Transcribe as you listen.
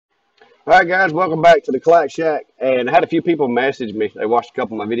All right, guys, welcome back to the Clack Shack. And I had a few people message me. They watched a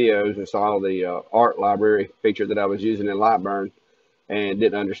couple of my videos and saw the art library feature that I was using in Lightburn and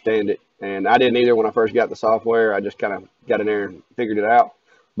didn't understand it. And I didn't either when I first got the software. I just kind of got in there and figured it out.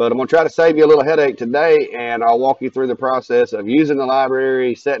 But I'm going to try to save you a little headache today, and I'll walk you through the process of using the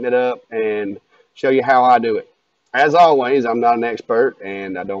library, setting it up, and show you how I do it. As always, I'm not an expert,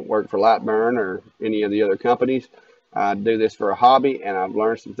 and I don't work for Lightburn or any of the other companies. I do this for a hobby, and I've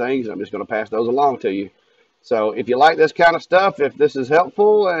learned some things. I'm just going to pass those along to you. So if you like this kind of stuff, if this is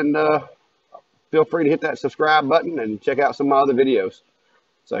helpful, and feel free to hit that subscribe button and check out some of my other videos.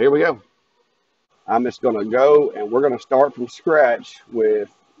 So here we go. I'm just going to go, and we're going to start from scratch with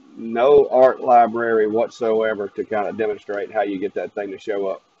no art library whatsoever to kind of demonstrate how you get that thing to show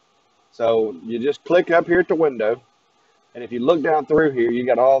up. So you just click up here at the window, and if you look down through here, you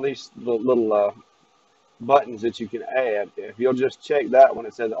got all these little buttons that you can add. If you'll just check that one,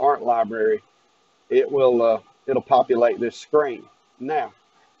 it says art library, it'll populate this screen. Now,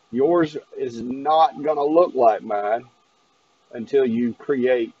 yours is not going to look like mine until you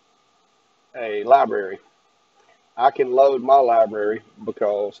create a library. I can load my library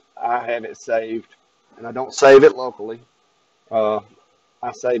because I have it saved, and I don't save it locally. Uh,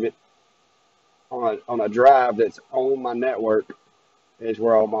 I save it on a drive that's on my network is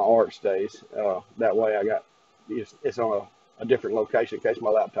where all my art stays. That way it's on a different location in case my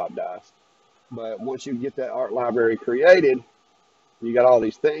laptop dies. But once you get that art library created, you got all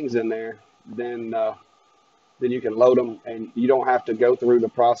these things in there, then you can load them, and you don't have to go through the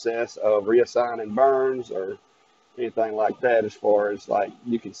process of reassigning burns or anything like that. As far as like,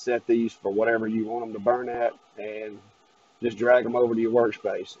 you can set these for whatever you want them to burn at and just drag them over to your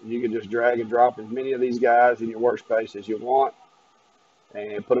workspace. You can just drag and drop as many of these guys in your workspace as you want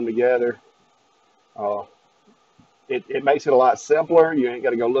and put them together. Uh, it makes it a lot simpler. You ain't got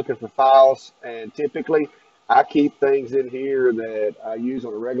to go looking for files. And typically, I keep things in here that I use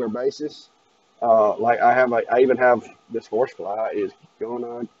on a regular basis. Like I even have this horsefly is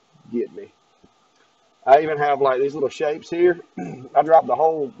gonna get me. I even have like these little shapes here. I drop the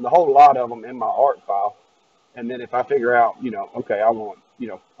whole lot of them in my art file. And then if I figure out, okay, I want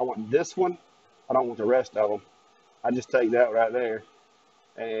this one. I don't want the rest of them. I just take that right there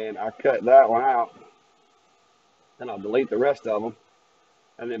and I cut that one out, and I'll delete the rest of them,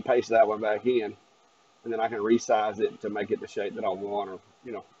 and then paste that one back in, and then I can resize it to make it the shape that I want, or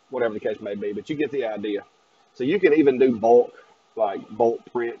whatever the case may be. But you get the idea. So you can even do bulk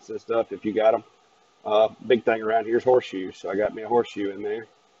prints and stuff if you got them. Big thing around here is horseshoes, so I got me a horseshoe in there.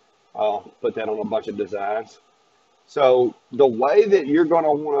 I'll put that on a bunch of designs. So the way that you're going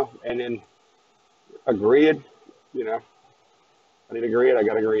to want to, and then a grid, I need a grid, I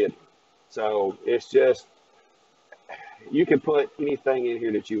got a grid. So it's just, you can put anything in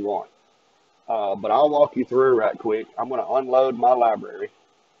here that you want. But I'll walk you through right quick. I'm going to unload my library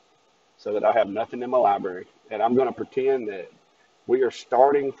so that I have nothing in my library. And I'm going to pretend that we are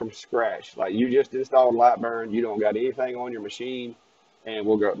starting from scratch. Like, you just installed Lightburn, you don't got anything on your machine. And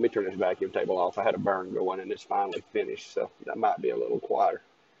we'll go, let me turn this vacuum table off. I had a burn going and it's finally finished. So that might be a little quieter.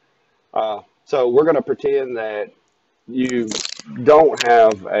 So we're going to pretend that you don't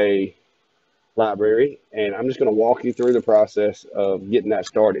have a library, and I'm just going to walk you through the process of getting that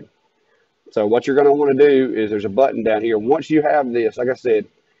started. So what you're going to want to do is there's a button down here. Once you have this, like I said,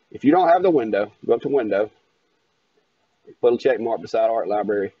 if you don't have the window, go up to window, put a check mark beside art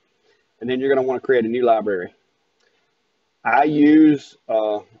library, and then you're going to want to create a new library. I use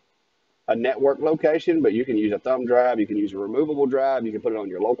a network location, but you can use a thumb drive, you can use a removable drive, you can put it on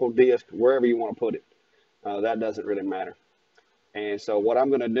your local disk, wherever you want to put it. That doesn't really matter. And so what I'm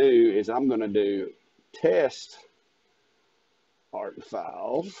going to do is I'm going to do test art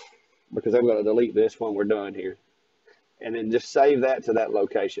files, because I'm going to delete this when we're done here, and then just save that to that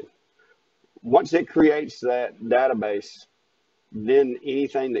location. Once it creates that database, then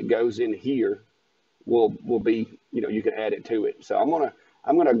anything that goes in here will be, you can add it to it. So I'm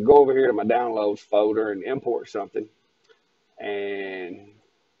gonna go over here to my downloads folder and import something, and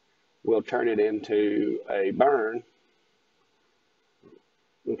we'll turn it into a burn.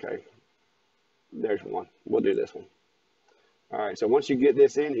 Okay, there's one. We'll do this one. All right, so once you get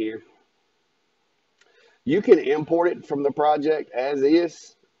this in here, you can import it from the project as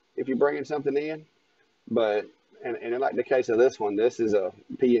is if you're bringing something in. But, and in like the case of this one, this is a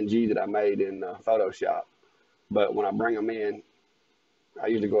PNG that I made in Photoshop. But when I bring them in, I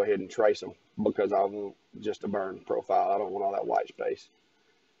usually go ahead and trace them because I want just a burn profile. I don't want all that white space.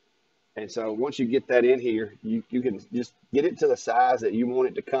 And so once you get that in here, you can just get it to the size that you want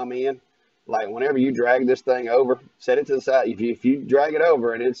it to come in. Like whenever you drag this thing over, set it to the side. If you drag it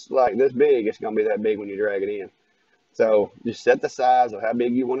over and it's like this big, it's gonna be that big when you drag it in. So just set the size of how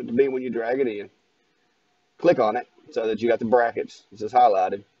big you want it to be when you drag it in. Click on it so that you got the brackets. This is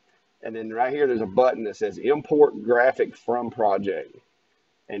highlighted. And then right here, there's a button that says Import Graphic from Project.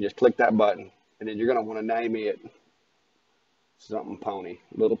 And just click that button. And then you're going to want to name it something Pony,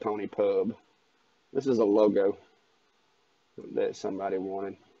 Little Pony Pub. This is a logo that somebody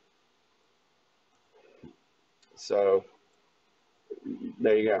wanted. So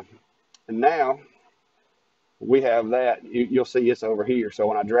there you go. And now we have that. You'll see it's over here. So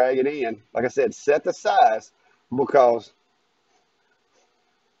when I drag it in, like I said, set the size, because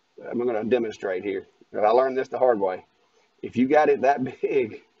I'm going to demonstrate here. I learned this the hard way. If you got it that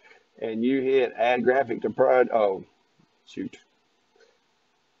big and you hit add graphic to prod, oh, shoot.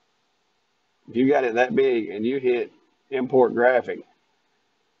 If you got it that big and you hit import graphic,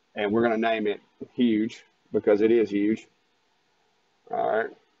 and we're going to name it huge because it is huge. All right.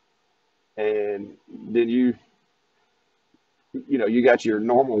 And then you got your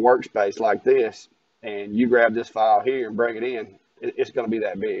normal workspace like this, and you grab this file here and bring it in, it's going to be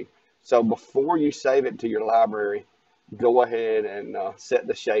that big. So before you save it to your library, go ahead and set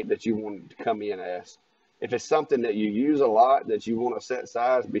the shape that you want it to come in as. If it's something that you use a lot that you want to set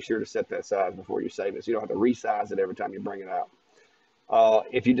size, be sure to set that size before you save it, so you don't have to resize it every time you bring it out.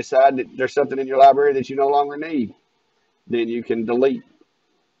 If you decide that there's something in your library that you no longer need, then you can delete.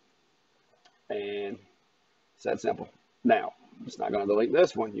 And it's that simple. Now, it's not going to delete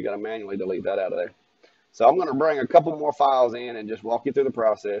this one. You got to manually delete that out of there. So I'm going to bring a couple more files in and just walk you through the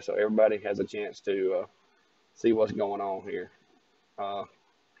process so everybody has a chance to see what's going on here.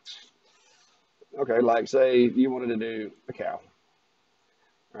 Okay, like say you wanted to do a cow.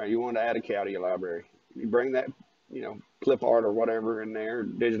 All right, you wanted to add a cow to your library. You bring that, clip art or whatever in there,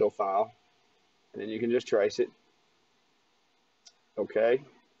 digital file, and then you can just trace it. Okay.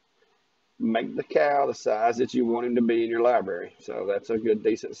 Make the cow the size that you want him to be in your library. So that's a good,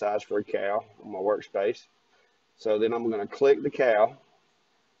 decent size for a cow on my workspace. So then I'm going to click the cow,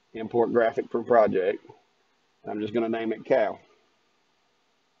 import graphic from project. I'm just going to name it cow.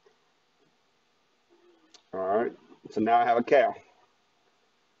 All right. So now I have a cow.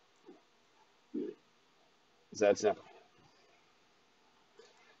 It's that simple.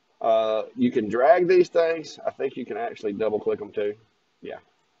 You can drag these things. I think you can actually double click them too. Yeah.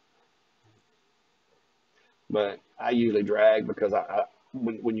 But I usually drag because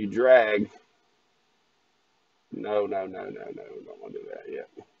when you drag, no, we don't want to do that yet.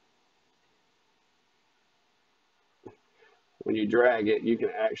 When you drag it, you can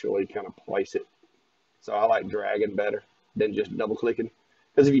actually kind of place it. So I like dragging better than just double clicking.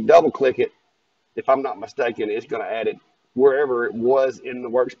 Because if you double click it, if I'm not mistaken, it's going to add it wherever it was in the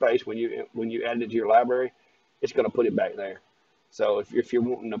workspace when you added it to your library. It's going to put it back there. So if you're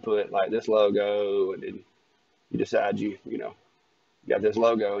wanting to put like this logo, and then you decide you got this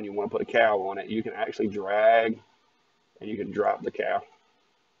logo and you want to put a cow on it, you can actually drag and you can drop the cow.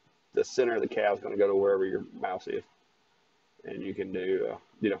 The center of the cow is going to go to wherever your mouse is, and you can do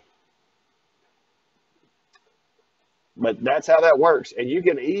But that's how that works. And you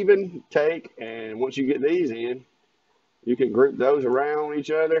can even take, and once you get these in, you can group those around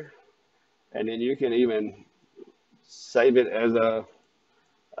each other, and then you can even save it as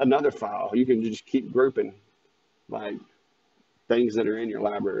another file. You can just keep grouping like things that are in your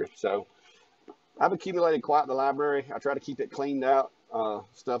library. So I've accumulated quite the library. I try to keep it cleaned out,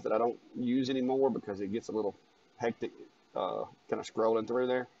 stuff that I don't use anymore because it gets a little hectic kind of scrolling through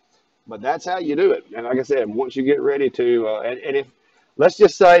there. But that's how you do it. And like I said, once you get ready to, and if, let's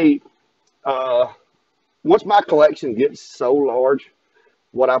just say, once my collection gets so large,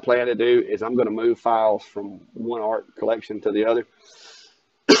 what I plan to do is I'm going to move files from one art collection to the other.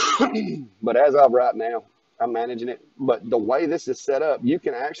 But as of right now, I'm managing it. But the way this is set up, you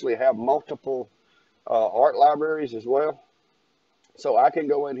can actually have multiple art libraries as well. So I can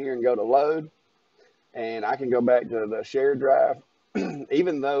go in here and go to load, and I can go back to the shared drive.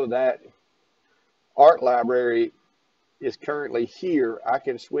 Even though that art library is currently here, I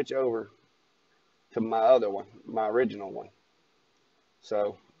can switch over to my other one, my original one.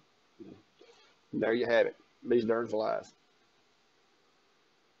 So there you have it. These darn flies.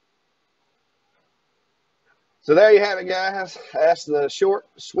 So there you have it, guys. That's the short,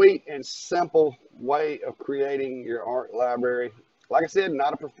 sweet, and simple way of creating your art library. Like I said,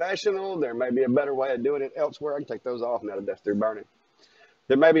 not a professional. There may be a better way of doing it elsewhere. I can take those off now that that's through burning.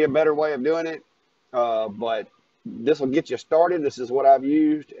 There may be a better way of doing it, but this will get you started. This is what I've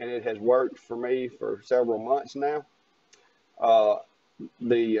used, and it has worked for me for several months now.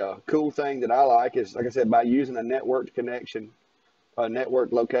 the cool thing that I like is, like I said, by using a networked connection, a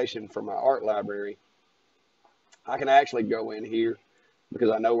network location for my art library, I can actually go in here because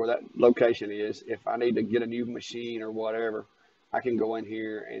I know where that location is. If I need to get a new machine or whatever, I can go in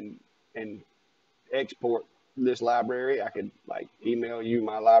here and export this library. I could like email you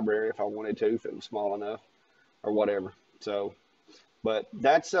my library if I wanted to, if it was small enough or whatever. So, but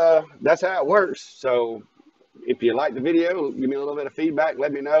that's how it works. So if you like the video, give me a little bit of feedback.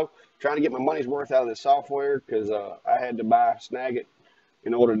 Let me know. Trying to get my money's worth out of this software because I had to snag it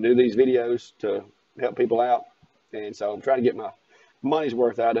in order to do these videos to help people out. And so I'm trying to get my money's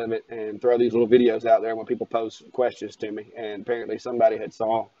worth out of it and throw these little videos out there when people post questions to me. And apparently somebody had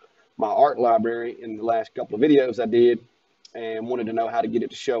saw my art library in the last couple of videos I did and wanted to know how to get it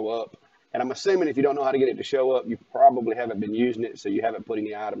to show up. And I'm assuming if you don't know how to get it to show up, you probably haven't been using it, so you haven't put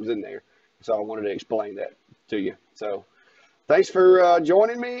any items in there. So I wanted to explain that to you. So thanks for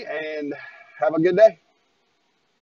joining me, and have a good day.